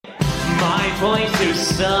voice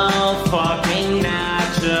is so fucking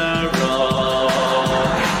natural.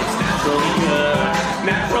 It's naturally good.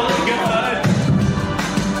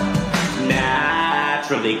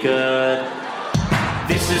 Naturally good.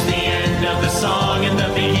 This is the end of the song and the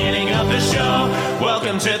beginning of the show.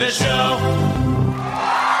 Welcome to the show.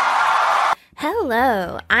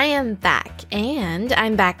 Hello, I am back, and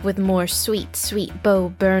I'm back with more sweet Bo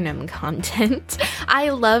Burnham content. I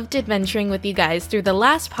loved adventuring with you guys through the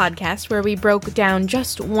last podcast where we broke down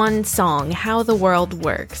just one song, How the World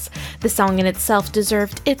Works. The song in itself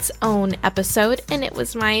deserved its own episode, and it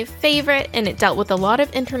was my favorite, and it dealt with a lot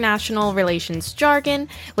of international relations jargon,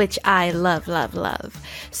 which I love.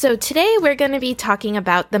 So today we're going to be talking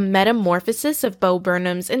about the metamorphosis of Bo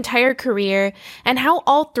Burnham's entire career, and how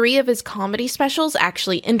all three of his comedy specials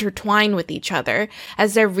actually intertwine with each other,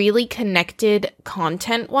 as they're really connected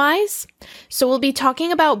content-wise. So we'll be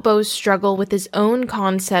talking about Bo's struggle with his own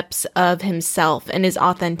concepts of himself and his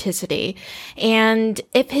authenticity, and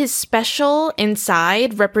if his special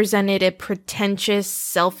Inside represented a pretentious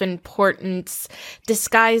self-importance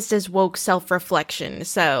disguised as woke self-reflection.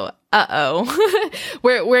 So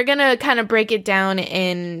we're gonna kind of break it down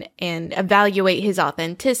and evaluate his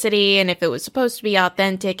authenticity and if it was supposed to be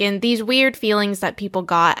authentic and these weird feelings that people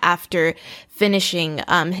got after finishing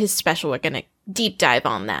his special. We're gonna deep dive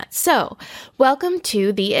on that. So, welcome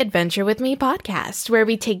to the Adventure With Me podcast, where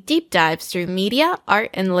we take deep dives through media,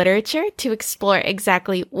 art, and literature to explore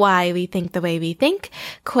exactly why we think the way we think,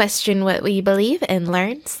 question what we believe, and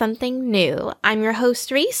learn something new. I'm your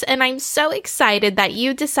host, Reese, and I'm so excited that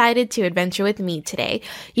you decided to adventure with me today.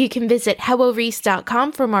 You can visit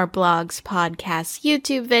helloreese.com for more blogs, podcasts,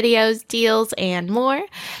 YouTube videos, deals, and more.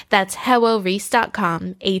 That's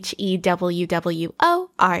helloreese.com, HEWWOREESE.com.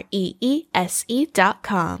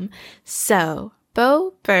 So,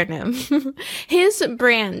 Bo Burnham. His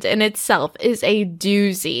brand in itself is a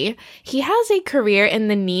doozy. He has a career in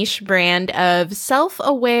the niche brand of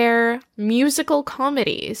self-aware musical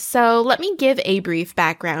comedy. So let me give a brief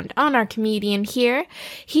background on our comedian here.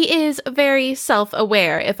 He is very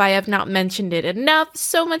self-aware, if I have not mentioned it enough,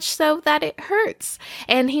 so much so that it hurts.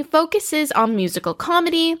 And he focuses on musical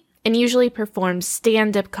comedy and usually performs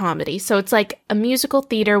stand-up comedy. So it's like a musical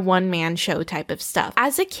theater one-man show type of stuff.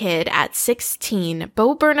 As a kid, at 16,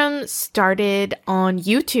 Bo Burnham started on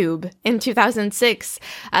YouTube in 2006,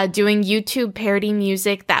 doing YouTube parody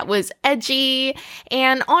music that was edgy,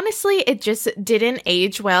 and honestly, it just didn't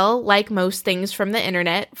age well, like most things from the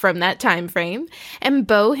internet from that time frame. And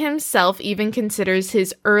Bo himself even considers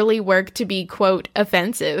his early work to be, quote,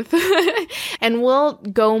 offensive. And we'll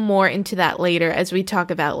go more into that later as we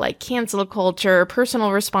talk about like cancel culture,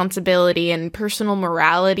 personal responsibility, and personal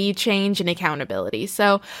morality change and accountability.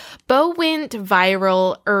 So Bo went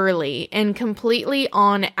viral early and completely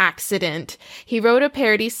on accident. He wrote a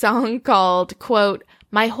parody song called, quote,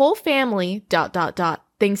 "My whole family, ...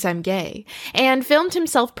 thinks I'm gay," and filmed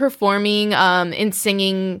himself performing and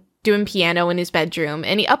singing, doing piano in his bedroom.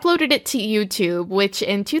 And he uploaded it to YouTube, which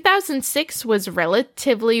in 2006 was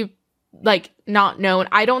relatively not known.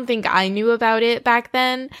 I don't think I knew about it back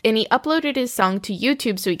then. And he uploaded his song to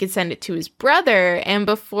YouTube so he could send it to his brother. And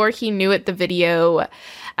before he knew it, the video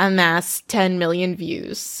amassed 10 million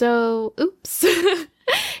views. So, oops.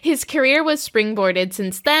 His career was springboarded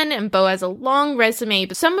since then, and Bo has a long resume.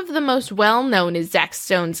 But some of the most well-known is Zach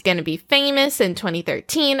Stone's Gonna Be Famous in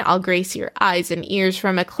 2013. I'll grace your eyes and ears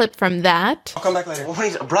from a clip from that. I'll come back later.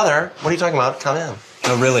 Brother, what are you talking about? Come in.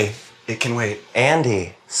 No, really. It can wait.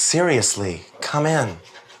 Andy, seriously, come in.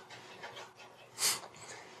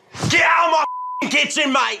 Get out of my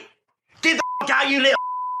kitchen, mate! Get the out, you little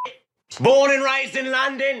Born and raised in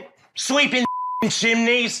London, sweeping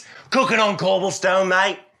chimneys, cooking on cobblestone,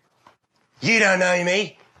 mate. You don't know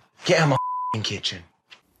me. Get out of my kitchen.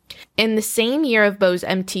 In the same year of Bo's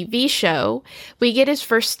MTV show, we get his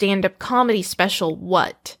first stand-up comedy special,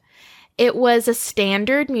 What? It was a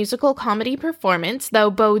standard musical comedy performance,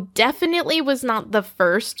 though Bo definitely was not the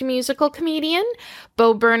first musical comedian.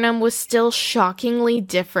 Bo Burnham was still shockingly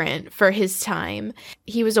different for his time.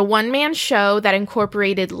 He was a one-man show that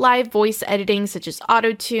incorporated live voice editing such as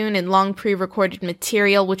autotune and long pre-recorded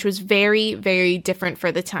material, which was very, very different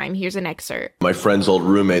for the time. Here's an excerpt. My friend's old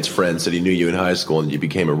roommate's friend said he knew you in high school and you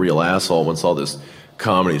became a real asshole once all this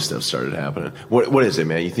comedy stuff started happening. What is it,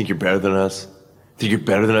 man? You think you're better than us? Think you're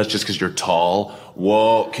better than us just because you're tall?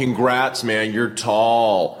 Whoa, congrats, man, you're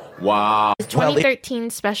tall. Wow. His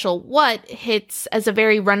 2013 special, What, hits as a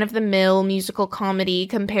very run-of-the-mill musical comedy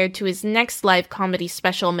compared to his next live comedy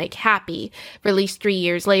special, Make Happy, released 3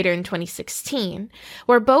 years later in 2016,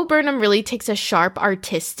 where Bo Burnham really takes a sharp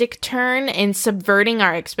artistic turn in subverting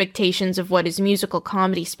our expectations of what his musical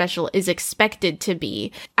comedy special is expected to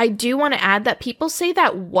be. I do want to add that people say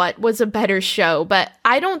that What was a better show, but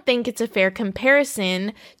I don't think it's a fair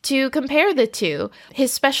comparison to compare the two.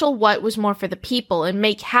 His special, What, was more for the people, and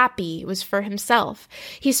Make Happy was for himself.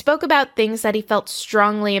 He spoke about things that he felt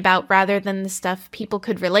strongly about rather than the stuff people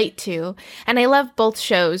could relate to, and I love both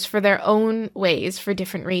shows for their own ways for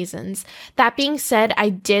different reasons. That being said, I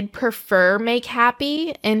did prefer Make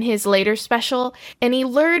Happy in his later special, and he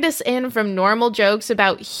lured us in from normal jokes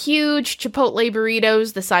about huge Chipotle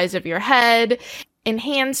burritos the size of your head, and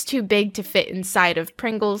hands too big to fit inside of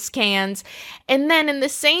Pringles cans, and then in the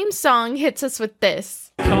same song hits us with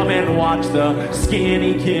this. Come and watch the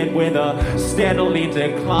skinny kid with a steadily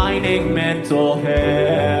declining mental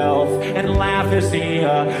health, and laugh as he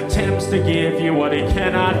attempts to give you what he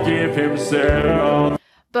cannot give himself.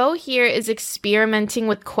 Bo here is experimenting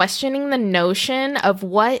with questioning the notion of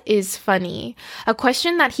what is funny, a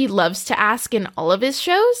question that he loves to ask in all of his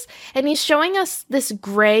shows, and he's showing us this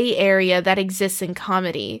gray area that exists in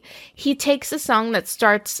comedy. He takes a song that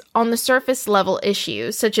starts on the surface level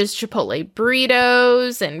issues, such as Chipotle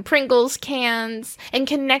burritos and Pringles cans, and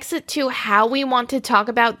connects it to how we want to talk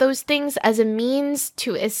about those things as a means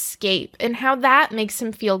to escape, and how that makes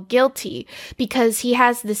him feel guilty, because he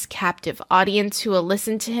has this captive audience who will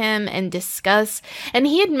listen to him and discuss, and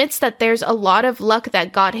he admits that there's a lot of luck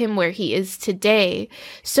that got him where he is today.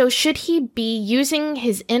 So should he be using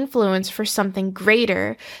his influence for something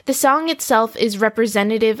greater? The song itself is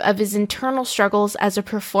representative of his internal struggles as a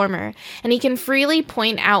performer, and he can freely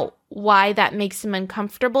point out why that makes him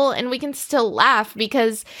uncomfortable, and we can still laugh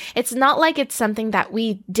because it's not like it's something that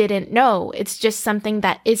we didn't know. It's just something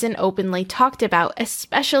that isn't openly talked about,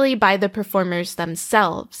 especially by the performers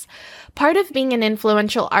themselves. Part of being an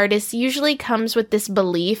influential artist usually comes with this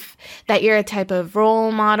belief that you're a type of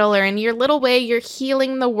role model, or in your little way, you're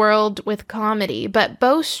healing the world with comedy, but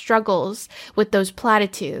Bo struggles with those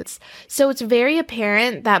platitudes. So it's very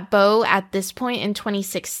apparent that Bo, at this point in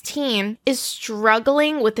 2016, is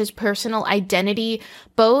struggling with his personal identity,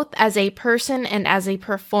 both as a person and as a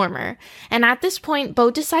performer. And at this point,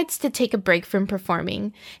 Bo decides to take a break from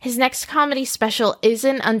performing. His next comedy special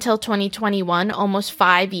isn't until 2021, almost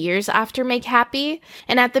 5 years after Make Happy,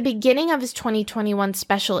 and at the beginning of his 2021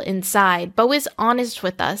 special, Inside, Bo is honest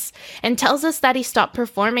with us and tells us that he stopped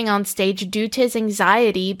performing on stage due to his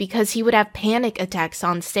anxiety because he would have panic attacks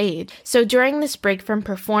on stage. So during this break from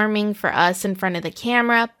performing for us in front of the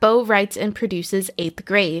camera, Bo writes and produces 8th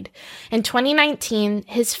Grade. In 2019,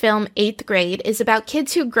 his film 8th Grade is about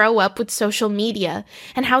kids who grow up with social media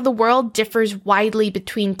and how the world differs widely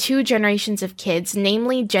between two generations of kids,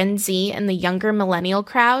 namely Gen Z and the younger millennial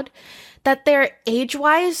crowd, that they're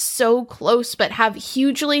age-wise so close but have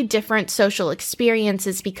hugely different social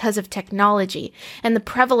experiences because of technology and the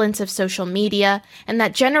prevalence of social media, and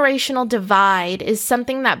that generational divide is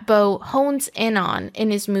something that Bo hones in on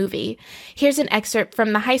in his movie. Here's an excerpt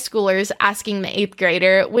from the high schoolers asking the 8th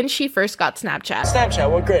grader when she first got Snapchat.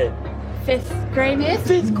 Snapchat, what grade? 5th grade.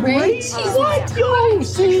 5th grade? What? Yo,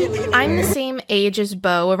 see? I'm the same age as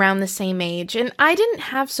Bo, around the same age, and I didn't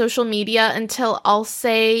have social media until, I'll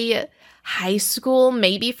say, high school,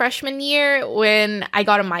 maybe freshman year, when I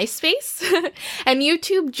got a MySpace. And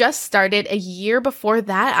YouTube just started a year before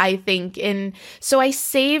that, I think. And so I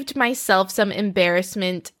saved myself some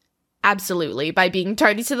embarrassment, absolutely, by being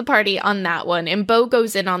tardy to the party on that one, and Bo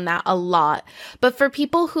goes in on that a lot. But for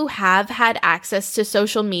people who have had access to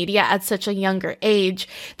social media at such a younger age,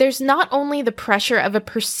 there's not only the pressure of a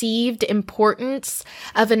perceived importance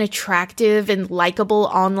of an attractive and likable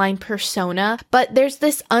online persona, but there's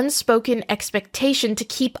this unspoken expectation to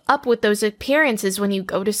keep up with those appearances when you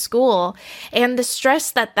go to school, and the stress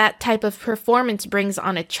that that type of performance brings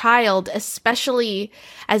on a child, especially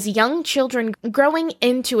as young children growing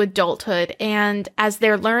into adulthood, and as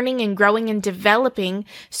they're learning and growing and developing,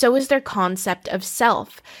 so is their concept of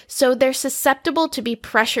self. So they're susceptible to be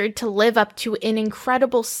pressured to live up to an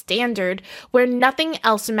incredible standard where nothing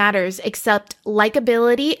else matters except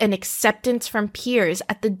likability and acceptance from peers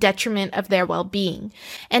at the detriment of their well-being.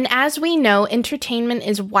 And as we know, entertainment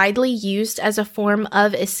is widely used as a form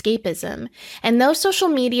of escapism. And though social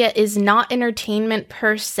media is not entertainment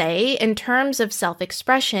per se in terms of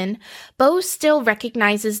self-expression, Bo still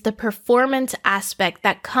recognizes the performance aspect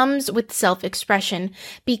that comes with self-expression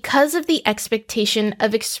because of the expectation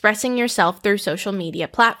of expressing yourself through social media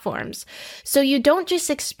platforms. So you don't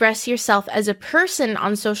just express yourself as a person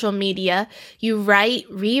on social media, you write,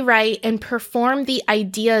 rewrite, and perform the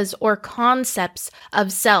ideas or concepts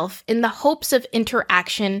of self in the hopes of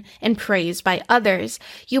interaction and praise by others.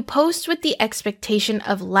 You post with the expectation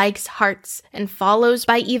of likes, hearts, and follows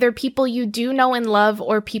by either people you do know and love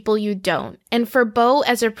or people you don't. And for Beau,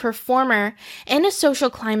 as a performer, in a social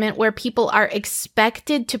climate where people are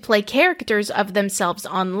expected to play characters of themselves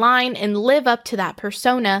online and live up to that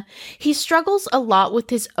persona, he struggles a lot with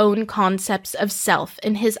his own concepts of self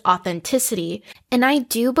and his authenticity. And I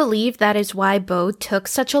do believe that is why Beau took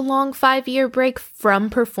such a long 5-year break from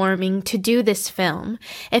performing to do this film.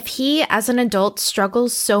 If he, as an adult,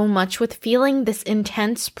 struggles so much with feeling this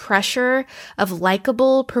intense pressure of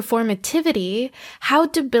likable performativity, how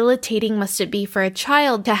debilitating must it be for a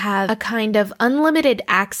child to have a kind of unlimited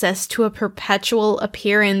access to a perpetual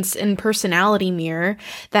appearance and personality mirror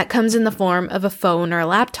that comes in the form of a phone or a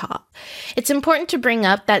laptop? It's important to bring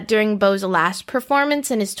up that during Beau's last performance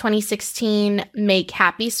in his 2016 Make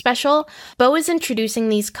Happy special, Beau is introducing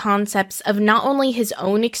these concepts of not only his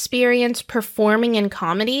own experience performing in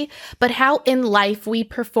comedy, but how in life we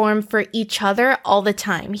perform for each other all the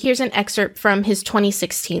time. Here's an excerpt from his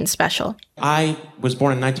 2016 special. I was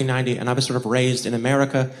born in 1990, and I was sort of raised in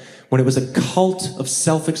America when it was a cult of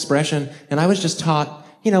self-expression, and I was just taught,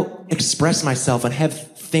 express myself and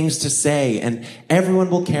have things to say, and everyone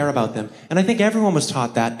will care about them. And I think everyone was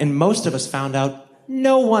taught that, and most of us found out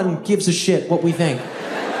no one gives a shit what we think.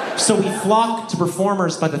 So we flock to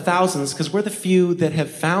performers by the thousands because we're the few that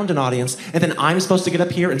have found an audience, and then I'm supposed to get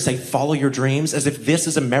up here and say, follow your dreams, as if this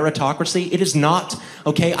is a meritocracy. It is not,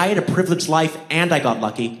 okay? I had a privileged life, and I got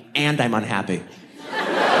lucky, and I'm unhappy.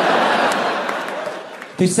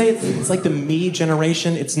 They say it's like the me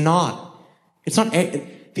generation. It's not. It's not.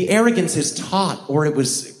 The arrogance is taught, or it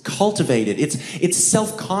was cultivated. It's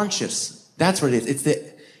self-conscious. That's what it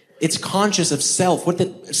is. It's conscious of self.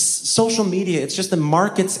 Social media, it's just the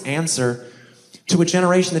market's answer to a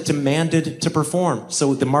generation that demanded to perform.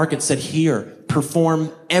 So the market said, here,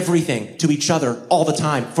 perform everything to each other all the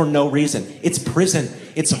time for no reason. It's prison.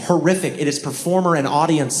 It's horrific. It is performer and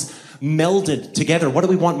audience melded together. What do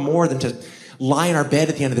we want more than to lie in our bed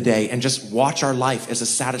at the end of the day and just watch our life as a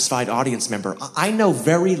satisfied audience member? I know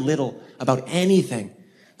very little about anything,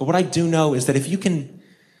 but what I do know is that if you can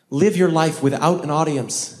live your life without an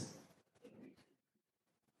audience,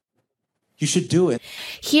 you should do it.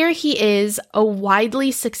 Here he is, a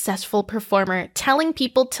widely successful performer, telling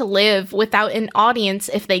people to live without an audience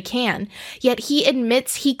if they can. Yet he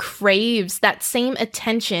admits he craves that same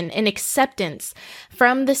attention and acceptance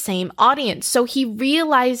from the same audience. So he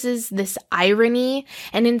realizes this irony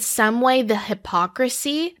and in some way the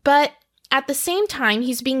hypocrisy, but at the same time,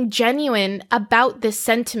 he's being genuine about this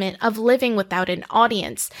sentiment of living without an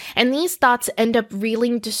audience. And these thoughts end up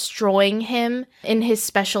really destroying him in his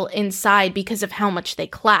special Inside because of how much they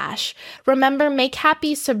clash. Remember, Make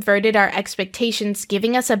Happy subverted our expectations,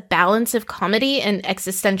 giving us a balance of comedy and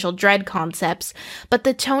existential dread concepts, but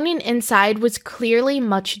the tone in Inside was clearly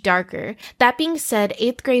much darker. That being said,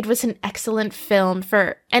 8th Grade was an excellent film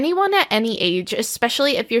for anyone at any age,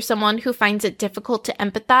 especially if you're someone who finds it difficult to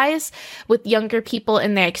empathize with younger people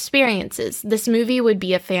and their experiences. This movie would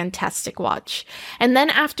be a fantastic watch. And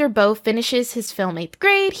then after Beau finishes his film 8th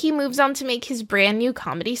Grade, he moves on to make his brand new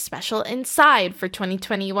comedy special Inside for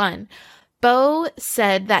 2021. Beau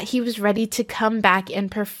said that he was ready to come back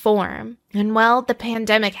and perform. And well, the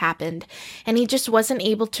pandemic happened, and he just wasn't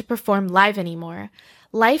able to perform live anymore.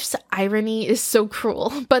 Life's irony is so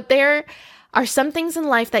cruel, but there are some things in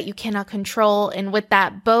life that you cannot control, and with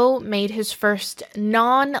that, Beau made his first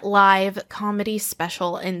non-live comedy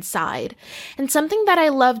special Inside. And something that I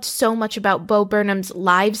loved so much about Bo Burnham's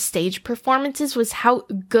live stage performances was how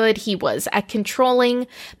good he was at controlling,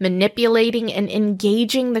 manipulating, and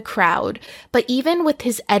engaging the crowd. But even with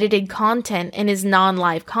his edited content and his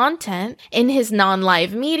non-live content, in his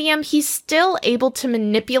non-live medium, he's still able to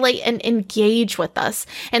manipulate and engage with us.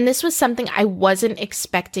 And this was something I wasn't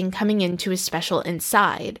expecting coming into his special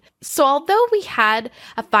Inside. So although we had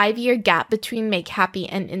a 5-year gap between Make Happy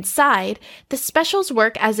and Inside, the specials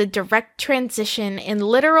work as a direct transition and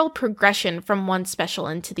literal progression from one special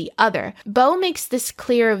into the other. Beau makes this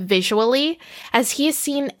clear visually as he is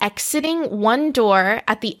seen exiting one door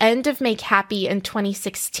at the end of Make Happy in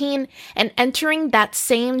 2016 and entering that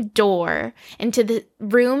same door into the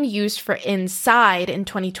room used for Inside in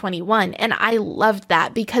 2021. And I loved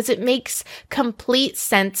that because it makes complete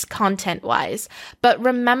sense content-wise. But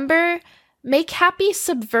remember Make Happy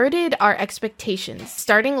subverted our expectations,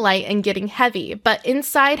 starting light and getting heavy, but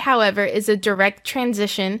inside, however, is a direct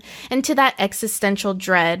transition into that existential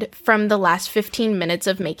dread from the last 15 minutes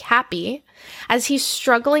of Make Happy, as he's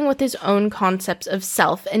struggling with his own concepts of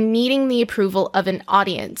self and needing the approval of an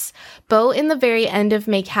audience. Bo, in the very end of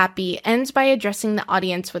Make Happy, ends by addressing the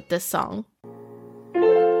audience with this song.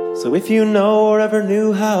 So if you know or ever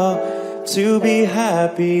knew how to be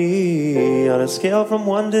happy, on a scale from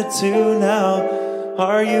 1 to 2 now,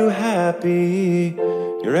 are you happy?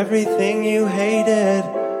 You're everything you hated.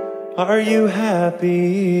 Are you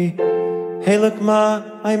happy? Hey look ma,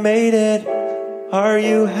 I made it. Are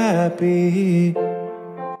you happy?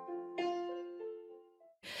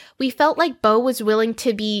 We felt like Bo was willing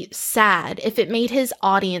to be sad if it made his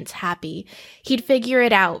audience happy. He'd figure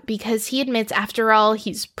it out because he admits, after all,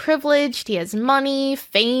 he's privileged, he has money,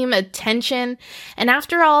 fame, attention, and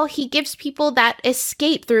after all, he gives people that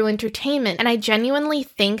escape through entertainment. And I genuinely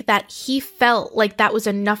think that he felt like that was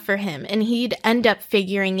enough for him and he'd end up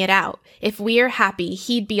figuring it out. If we're happy,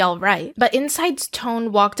 he'd be all right. But Inside's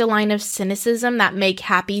tone walked a line of cynicism that Make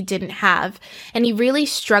Happy didn't have, and he really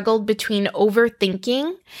struggled between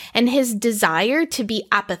overthinking and his desire to be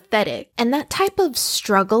apathetic. And that type of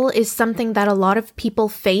struggle is something that a lot of people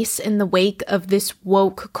face in the wake of this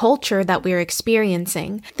woke culture that we're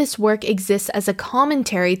experiencing. This work exists as a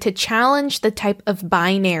commentary to challenge the type of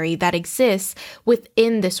binary that exists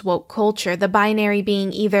within this woke culture. The binary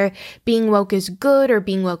being either being woke is good or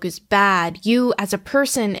being woke is bad. You as a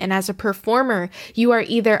person and as a performer, you are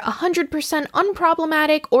either 100%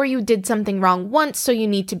 unproblematic or you did something wrong once, so you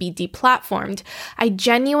need to be deplatformed. I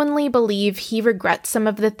genuinely believe he regrets some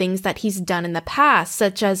of the things that he's done in the past,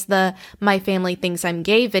 such as the My Family Thinks I'm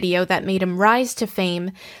Gay video that made him rise to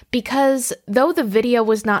fame, because though the video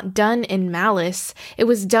was not done in malice, it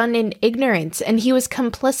was done in ignorance, and he was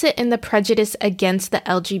complicit in the prejudice against the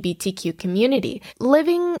LGBTQ community.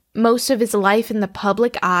 Living most of his life in the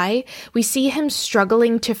public eye, we see him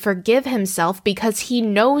struggling to forgive himself because he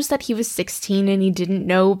knows that he was 16 and he didn't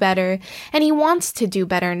know better, and he wants to do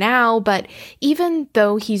better now, but even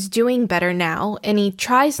though he's doing better now, and he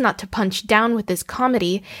tries not to punch down with his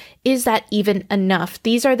comedy, is that even enough?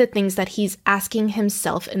 These are the things that he's asking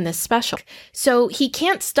himself in this special. So he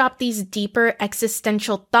can't stop these deeper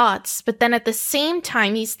existential thoughts, but then at the same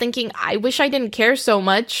time, he's thinking, I wish I didn't care so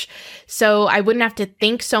much, so I wouldn't have to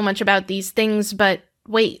think so much about these things, but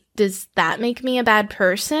wait, does that make me a bad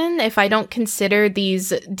person if I don't consider these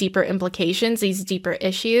deeper implications, these deeper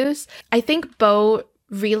issues? I think Bo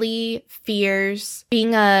really fears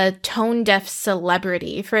being a tone-deaf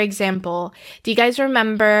celebrity. For example, do you guys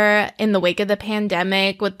remember in the wake of the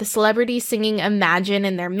pandemic with the celebrities singing Imagine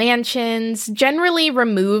in their mansions, generally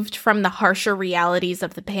removed from the harsher realities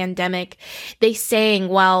of the pandemic? They sang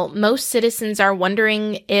while most citizens are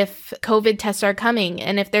wondering if COVID tests are coming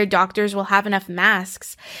and if their doctors will have enough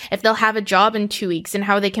masks, if they'll have a job in 2 weeks, and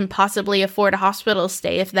how they can possibly afford a hospital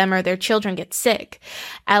stay if them or their children get sick.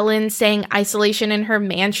 Ellen sang isolation in her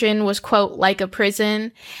mansion was, quote, like a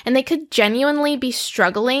prison, and they could genuinely be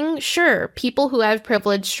struggling. Sure, people who have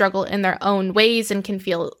privilege struggle in their own ways and can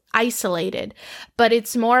feel isolated, but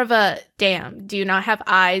it's more of a, damn, do you not have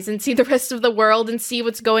eyes and see the rest of the world and see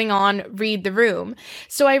what's going on? Read the room.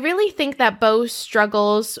 So I really think that Bo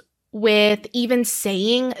struggles with even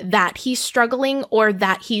saying that he's struggling or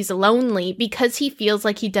that he's lonely because he feels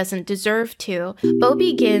like he doesn't deserve to. Bo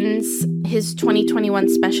begins his 2021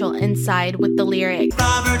 special Inside with the lyric,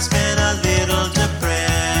 Robert's been a little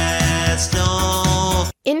depressed, no.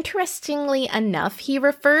 Interestingly enough, he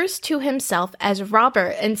refers to himself as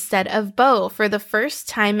Robert instead of Bo for the first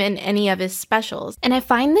time in any of his specials. And I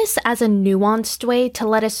find this as a nuanced way to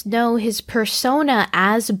let us know his persona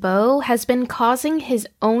as Bo has been causing his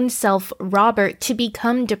own self, Robert, to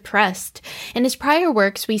become depressed. In his prior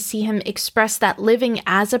works, we see him express that living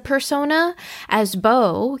as a persona, as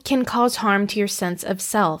Bo, can cause harm to your sense of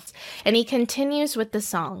self. And he continues with the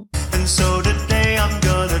song. And so today I'm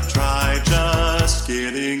gonna try just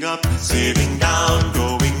getting up, sitting down,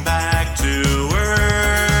 going back to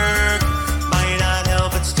work. Might not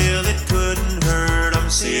help, but still it couldn't hurt. I'm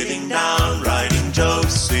sitting down, writing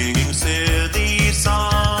jokes, singing silly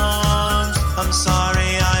songs. I'm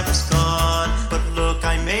sorry I was gone, but look,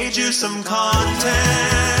 I made you some content.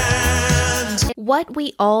 what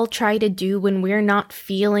we all try to do when we're not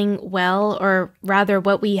feeling well, or rather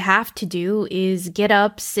what we have to do is get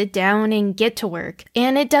up, sit down, and get to work.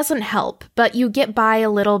 And it doesn't help, but you get by a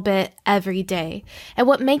little bit every day. And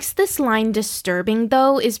what makes this line disturbing,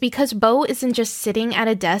 though, is because Bo isn't just sitting at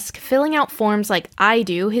a desk filling out forms like I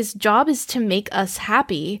do. His job is to make us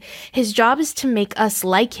happy. His job is to make us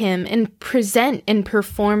like him and present and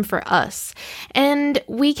perform for us. And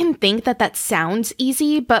we can think that that sounds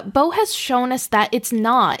easy, but Bo has shown us that it's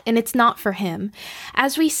not, and it's not for him.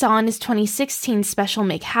 As we saw in his 2016 special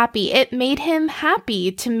Make Happy, it made him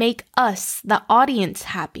happy to make us, the audience,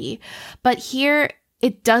 happy. But here,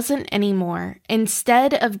 it doesn't anymore.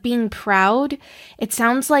 Instead of being proud, it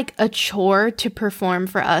sounds like a chore to perform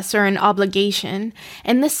for us, or an obligation.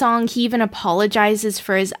 In the song, he even apologizes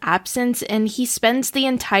for his absence, and he spends the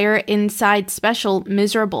entire Inside special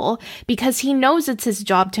miserable because he knows it's his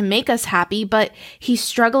job to make us happy, but he's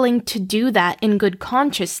struggling to do that in good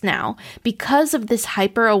conscience now because of this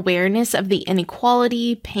hyper-awareness of the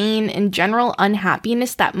inequality, pain, and general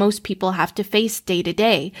unhappiness that most people have to face day to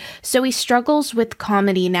day. So he struggles with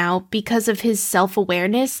comedy now because of his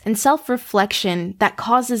self-awareness and self-reflection that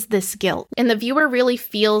causes this guilt. And the viewer really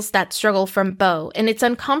feels that struggle from Bo, and it's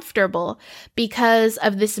uncomfortable because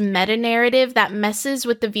of this meta-narrative that messes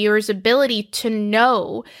with the viewer's ability to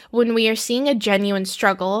know when we are seeing a genuine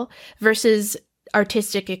struggle versus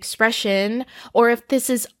artistic expression, or if this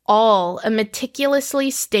is all a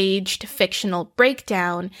meticulously staged fictional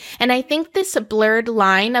breakdown. And I think this blurred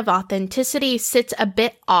line of authenticity sits a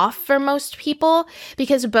bit off for most people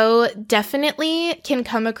because Bo definitely can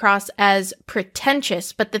come across as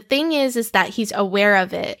pretentious, but the thing is that he's aware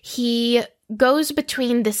of it. He goes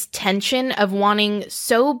between this tension of wanting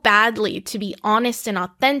so badly to be honest and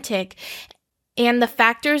authentic and the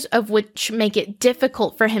factors of which make it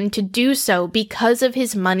difficult for him to do so because of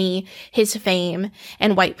his money, his fame,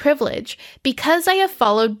 and white privilege. Because I have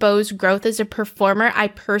followed Bo's growth as a performer, I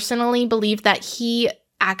personally believe that he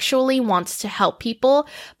actually wants to help people,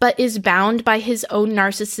 but is bound by his own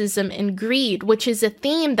narcissism and greed, which is a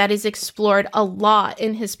theme that is explored a lot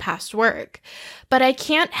in his past work. But I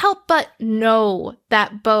can't help but know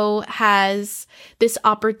that Bo has this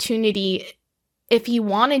opportunity, if he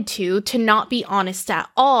wanted to not be honest at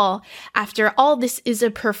all. After all, this is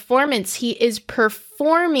a performance. He is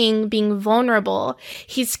performing being vulnerable.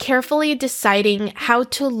 He's carefully deciding how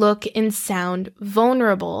to look and sound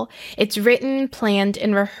vulnerable. It's written, planned,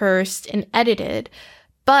 and rehearsed and edited.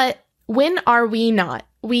 But when are we not?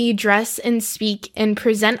 We dress and speak and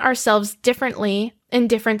present ourselves differently in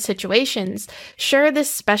different situations. Sure, this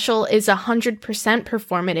special is 100%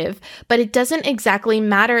 performative, but it doesn't exactly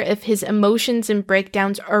matter if his emotions and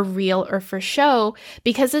breakdowns are real or for show,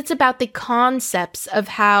 because it's about the concepts of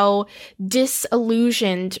how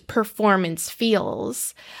disillusioned performance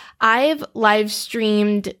feels. I've live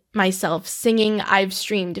streamed myself singing, I've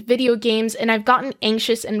streamed video games, and I've gotten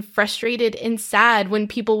anxious and frustrated and sad when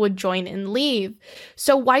people would join and leave.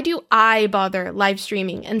 So why do I bother live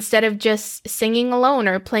streaming instead of just singing alone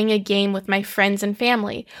or playing a game with my friends and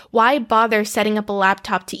family? Why bother setting up a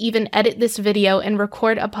laptop to even edit this video and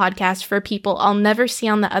record a podcast for people I'll never see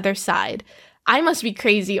on the other side? I must be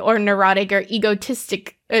crazy or neurotic or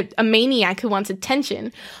egotistic, a maniac who wants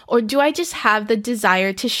attention. Or do I just have the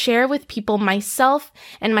desire to share with people myself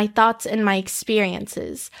and my thoughts and my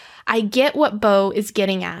experiences? I get what Bo is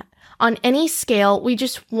getting at. On any scale, we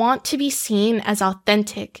just want to be seen as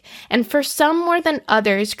authentic. And for some more than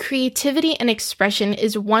others, creativity and expression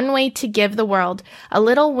is one way to give the world a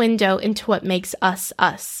little window into what makes us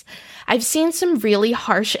us. I've seen some really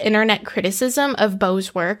harsh internet criticism of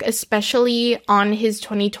Bo's work, especially on his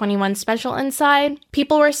 2021 special Inside.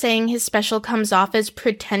 People were saying his special comes off as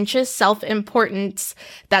pretentious self-importance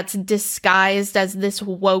that's disguised as this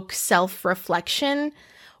woke self-reflection,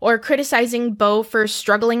 or criticizing Bo for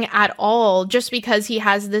struggling at all just because he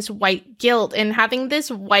has this white guilt and having this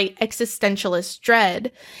white existentialist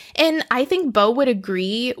dread. And I think Bo would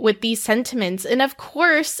agree with these sentiments. And of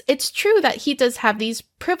course, it's true that he does have these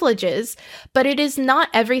privileges, but it is not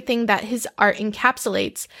everything that his art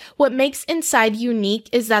encapsulates. What makes Inside unique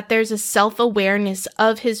is that there's a self-awareness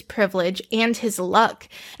of his privilege and his luck.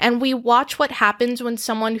 And we watch what happens when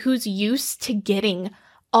someone who's used to getting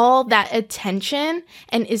all that attention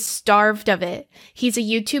and is starved of it. He's a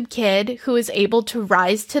YouTube kid who is able to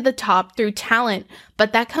rise to the top through talent,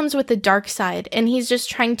 but that comes with the dark side, and he's just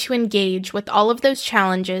trying to engage with all of those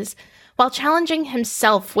challenges while challenging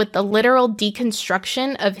himself with the literal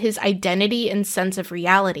deconstruction of his identity and sense of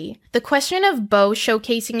reality. The question of Bo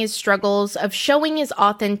showcasing his struggles, of showing his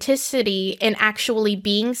authenticity and actually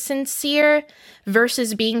being sincere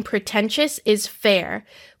versus being pretentious is fair.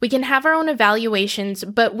 We can have our own evaluations,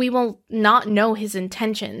 but we will not know his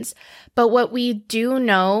intentions. But what we do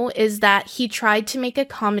know is that he tried to make a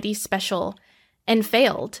comedy special and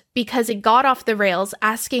failed because it got off the rails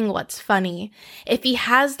asking what's funny. If he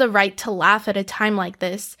has the right to laugh at a time like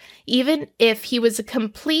this, even if he was a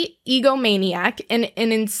complete egomaniac and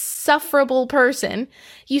an insufferable person,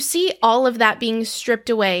 you see all of that being stripped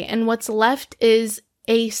away, and what's left is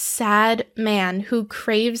a sad man who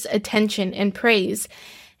craves attention and praise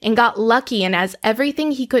and got lucky and has everything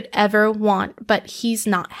he could ever want, but he's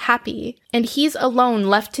not happy. And he's alone,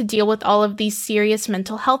 left to deal with all of these serious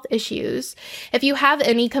mental health issues. If you have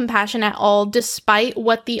any compassion at all, despite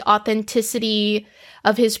what the authenticity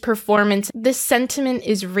of his performance, this sentiment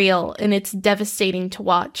is real and it's devastating to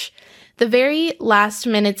watch. The very last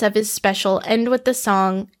minutes of his special end with the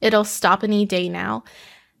song, "It'll Stop Any Day Now."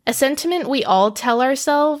 A sentiment we all tell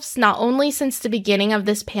ourselves, not only since the beginning of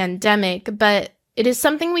this pandemic, but it is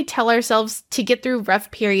something we tell ourselves to get through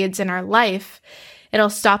rough periods in our life. It'll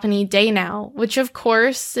stop any day now, which of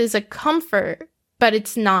course is a comfort, but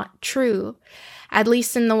it's not true, at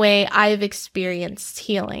least in the way I've experienced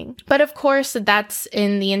healing. But of course, that's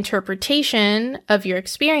in the interpretation of your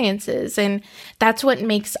experiences, and that's what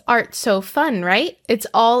makes art so fun, right? It's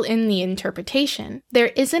all in the interpretation.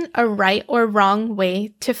 There isn't a right or wrong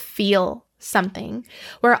way to feel something.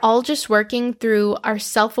 We're all just working through our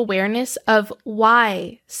self-awareness of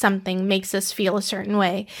why something makes us feel a certain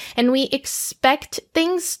way. And we expect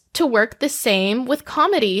things to work the same with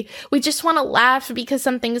comedy. We just want to laugh because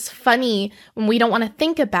something's funny when we don't want to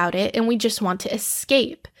think about it and we just want to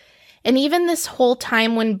escape. And even this whole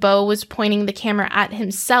time when Bo was pointing the camera at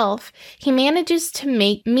himself, he manages to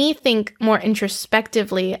make me think more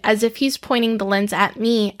introspectively, as if he's pointing the lens at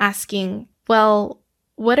me, asking, well,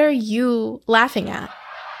 what are you laughing at?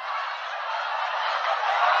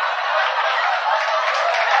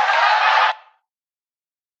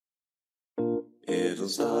 It'll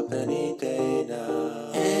stop any day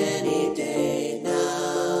now. Any day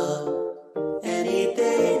now. Any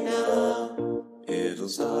day now. It'll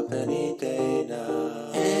stop any day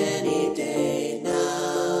now. Any day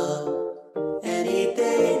now. Any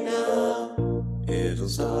day now. It'll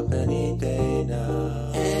stop any day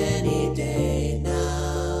now. Any day now.